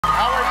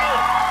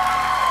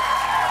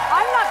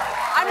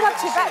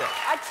not too bad. it.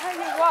 I tell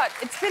you what,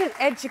 it's been an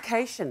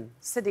education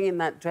sitting in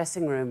that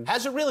dressing room.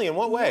 Has it really? In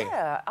what way?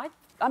 Yeah,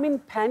 I mean,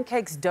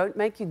 pancakes don't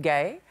make you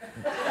gay.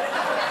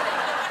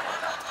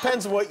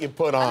 Depends what you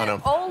put on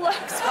them. All those,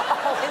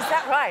 oh, is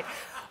that right?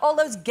 All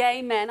those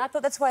gay men, I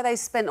thought that's why they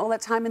spent all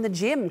that time in the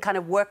gym, kind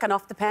of working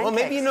off the pancakes.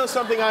 Well, maybe you know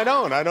something I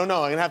don't. I don't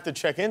know. I'm gonna have to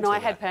check into No, that. I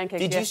had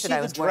pancakes Did you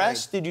yesterday. see the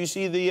dress? Did you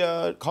see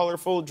the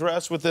colorful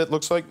dress with it?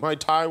 Looks like my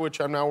tie, which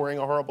I'm now wearing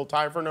a horrible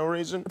tie for no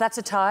reason. That's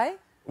a tie?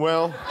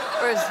 Well,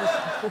 Or is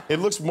this... it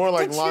looks more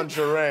like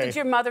lingerie. Did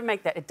your mother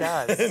make that? It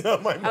does. No,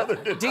 my mother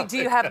did not. Do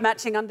you have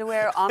matching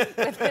underwear on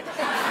with it?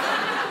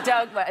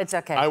 Doug, it's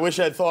okay. I wish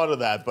I'd thought of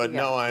that, but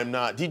no, I'm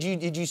not. Did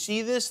you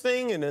see this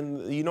thing? And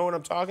then you know what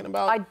I'm talking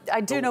about?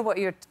 I do know what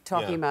you're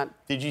talking about.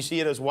 Did you see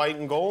it as white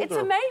and gold? It's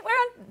amazing. We're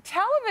on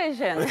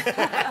television.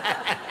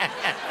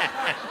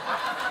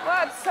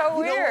 Wow, it's so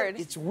weird.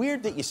 It's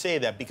weird that you say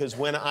that because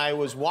when I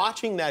was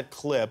watching that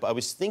clip, I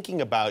was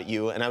thinking about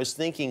you, and I was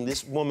thinking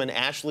this woman,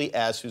 Ashley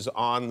S., who's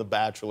on The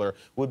Bachelor,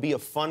 would be a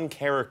fun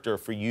character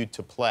for you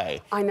to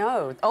play. I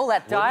know. All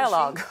that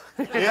dialogue.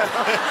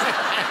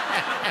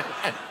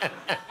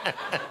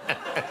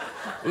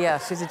 Yeah,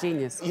 she's a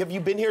genius. Have you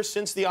been here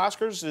since the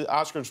Oscars? The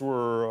Oscars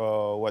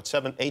were, what,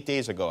 8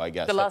 days ago, I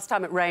guess. The last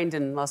time it rained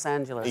in Los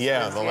Angeles.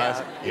 Yeah, the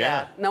last...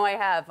 Yeah. No, I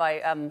have.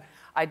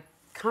 I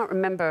can't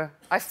remember.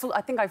 I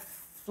think I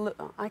flew...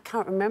 I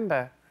can't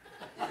remember.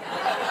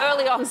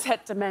 Early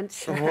onset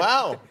dementia.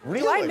 Wow,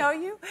 really? Do I know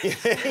you?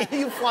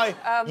 You fly...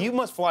 you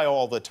must fly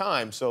all the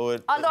time, so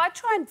it... Although I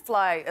try and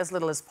fly as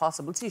little as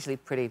possible. It's usually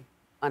pretty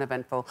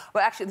uneventful.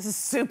 Well, actually, this is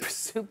super,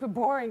 super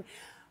boring.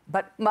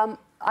 But, Mum,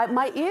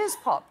 my ears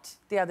popped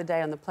the other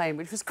day on the plane,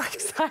 which was quite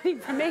exciting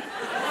for me.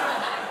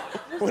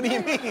 What do you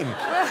mean?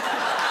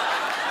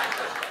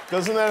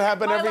 Doesn't that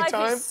happen every time? My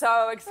life is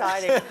so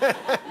exciting.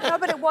 No,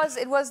 but it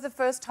was the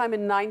first time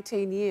in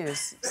 19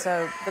 years.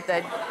 So, but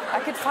I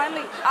could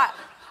finally...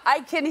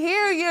 I can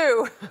hear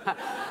you.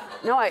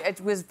 No,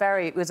 it was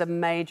a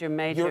major...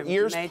 Your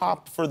ears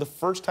popped for the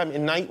first time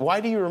in Why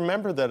do you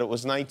remember that it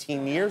was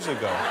 19 years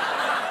ago?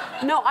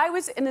 No, I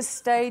was in a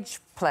stage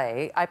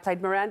play. I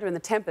played Miranda in The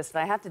Tempest,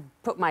 and I had to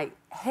put my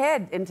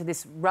head into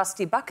this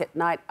rusty bucket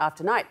night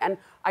after night, and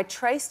I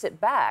traced it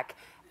back,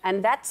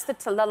 and that's the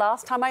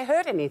last time I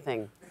heard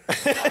anything.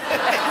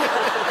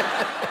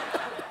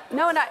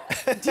 No, and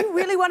do you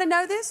really want to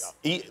know this?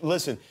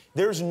 Listen,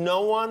 there's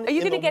no one. Are you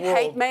going to get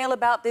hate mail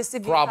about this?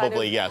 If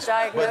Probably, you yes.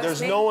 But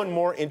there's no one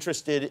more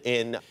interested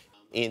in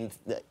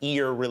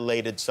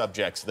ear-related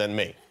subjects than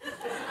me.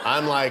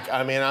 I'm like,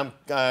 I mean,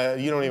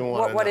 you don't even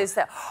want to know. What is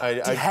that?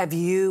 Have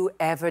you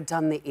ever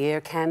done the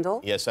ear candle?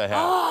 Yes, I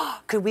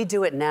have. Could we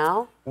do it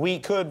now? We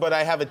could, but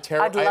I have a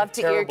terrible I'd love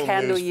to ear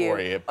candle news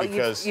for you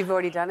because you've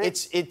already done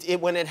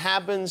it. When it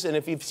happens, and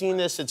if you've seen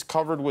this, it's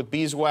covered with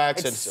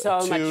beeswax. It's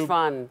so much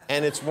fun.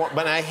 And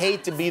but I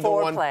hate to be the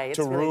one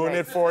to ruin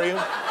it for you.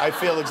 I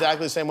feel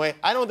exactly the same way.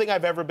 I don't think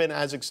I've ever been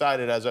as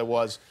excited as I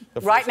was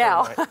the first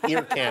time I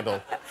ear candle.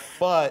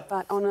 But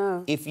oh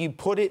no, if you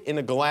put it in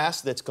a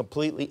glass that's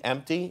completely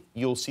empty,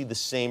 you'll see the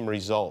same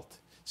result.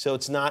 So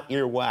it's not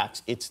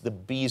earwax; it's the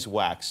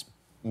beeswax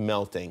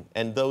melting,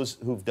 and those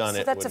who've done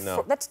it would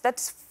know.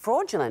 That's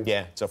fraudulent.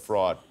 Yeah, it's a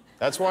fraud.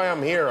 That's why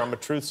I'm here. I'm a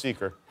truth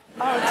seeker.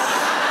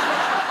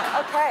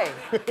 Oh, okay.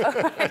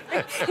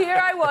 Here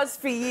I was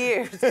for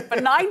years, for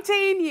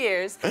 19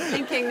 years,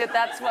 thinking that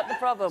that's what the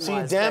problem was. So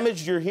you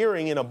damaged your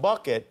hearing in a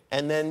bucket,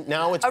 and then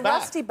now it's back. A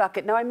rusty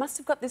bucket. No, I must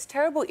have got this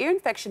terrible ear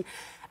infection.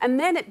 And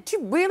then, do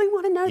you really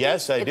want to know this?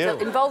 Yes, I do.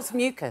 It involves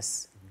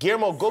mucus.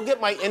 Guillermo, go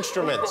get my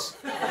instruments.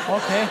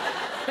 Okay.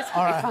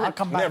 All right, I'll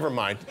come back. Never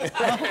mind. All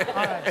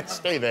right.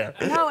 Stay there.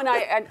 No, and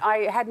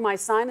I had my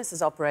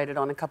sinuses operated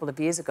on a couple of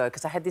years ago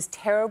because I had this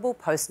terrible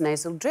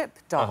postnasal drip,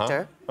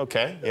 doctor.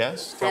 Okay,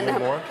 yes. Tell me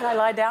more. Can I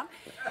lie down?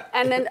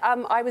 And then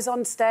I was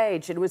on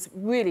stage and it was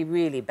really,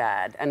 really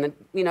bad. And then,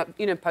 you know,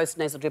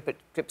 postnasal drip, it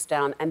drips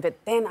down. But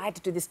then I had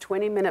to do this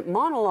 20-minute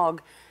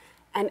monologue.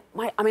 And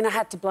I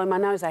had to blow my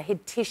nose. I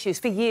hid tissues.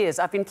 For years,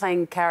 I've been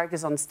playing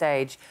characters on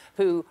stage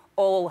who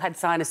all had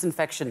sinus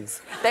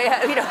infections. They,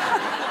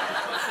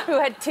 who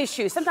had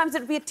tissue. Sometimes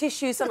it would be a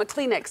tissue, some a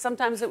Kleenex.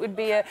 Sometimes it would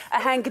be a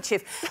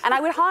handkerchief. And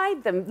I would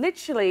hide them,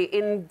 literally,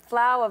 in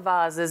flower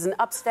vases and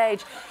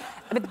upstage.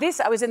 But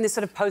I was in this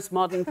sort of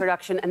postmodern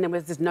production, and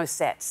there's no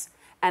sets.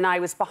 And I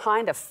was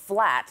behind a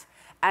flat,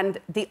 and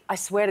I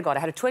swear to God, I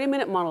had a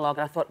 20-minute monologue,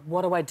 and I thought,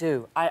 what do I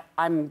do?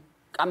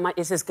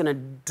 Is this going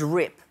to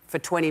drip for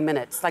 20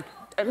 minutes? Like,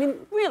 I mean,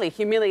 really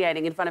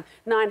humiliating in front of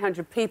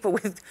 900 people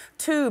with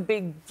 2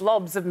 big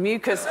blobs of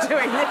mucus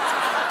doing this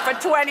for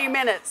 20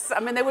 minutes. I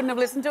mean, they wouldn't have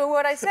listened to a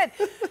word I said.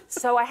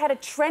 So I had a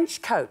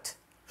trench coat.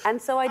 And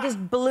so I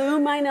just blew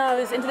my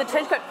nose into the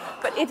trench coat.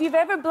 But if you've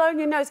ever blown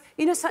your nose,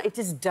 you know something, it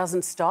just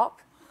doesn't stop.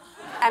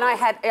 And I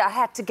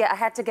had to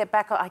get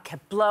back. I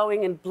kept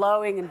blowing and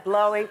blowing and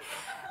blowing.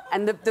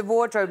 And the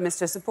wardrobe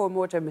mistress, the poor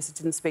wardrobe mistress,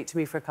 didn't speak to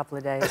me for a couple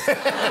of days.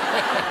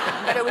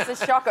 But it was a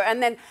shocker.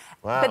 And then,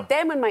 but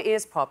then when my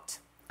ears popped,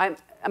 I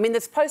mean,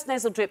 this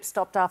postnasal drip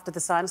stopped after the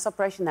sinus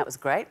operation. That was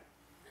great.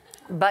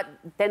 But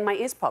then my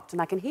ears popped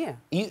and I can hear.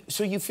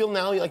 So you feel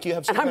now like you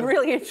have some And I'm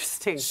really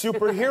interesting.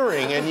 super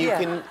hearing and you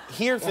can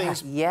hear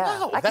things. Yeah,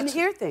 Wow, I can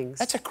hear things.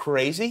 That's a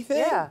crazy thing.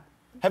 Yeah.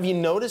 Have you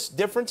noticed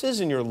differences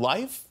in your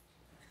life?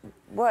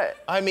 What?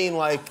 I mean,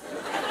 like,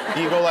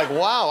 you go like,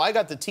 wow, I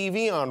got the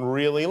TV on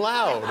really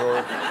loud,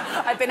 or...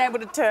 I've been able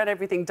to turn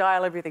everything,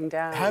 dial everything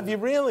down. Have you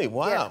really?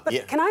 Wow. Yeah.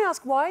 But can I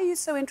ask, why are you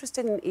so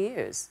interested in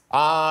ears?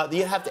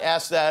 You have to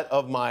ask that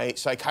of my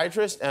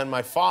psychiatrist and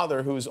my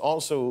father, who's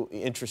also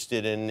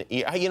interested in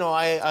ear. You know,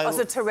 Oh,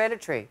 so it's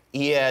hereditary.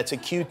 Yeah, it's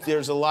a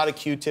there's a lot of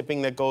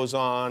Q-tipping that goes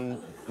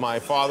on. My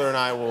father and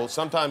I will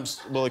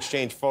sometimes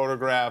exchange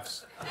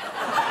photographs.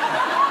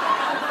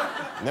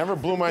 Never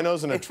blew my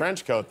nose in a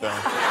trench coat, though.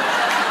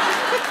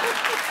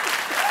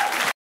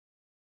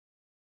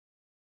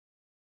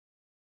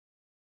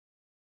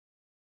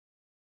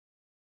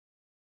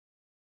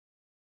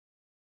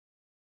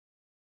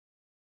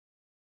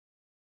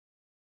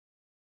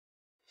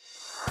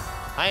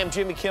 I am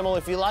Jimmy Kimmel.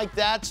 If you like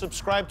that,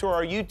 subscribe to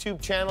our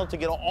YouTube channel to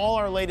get all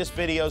our latest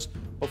videos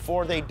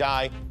before they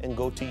die and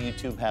go to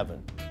YouTube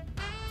heaven.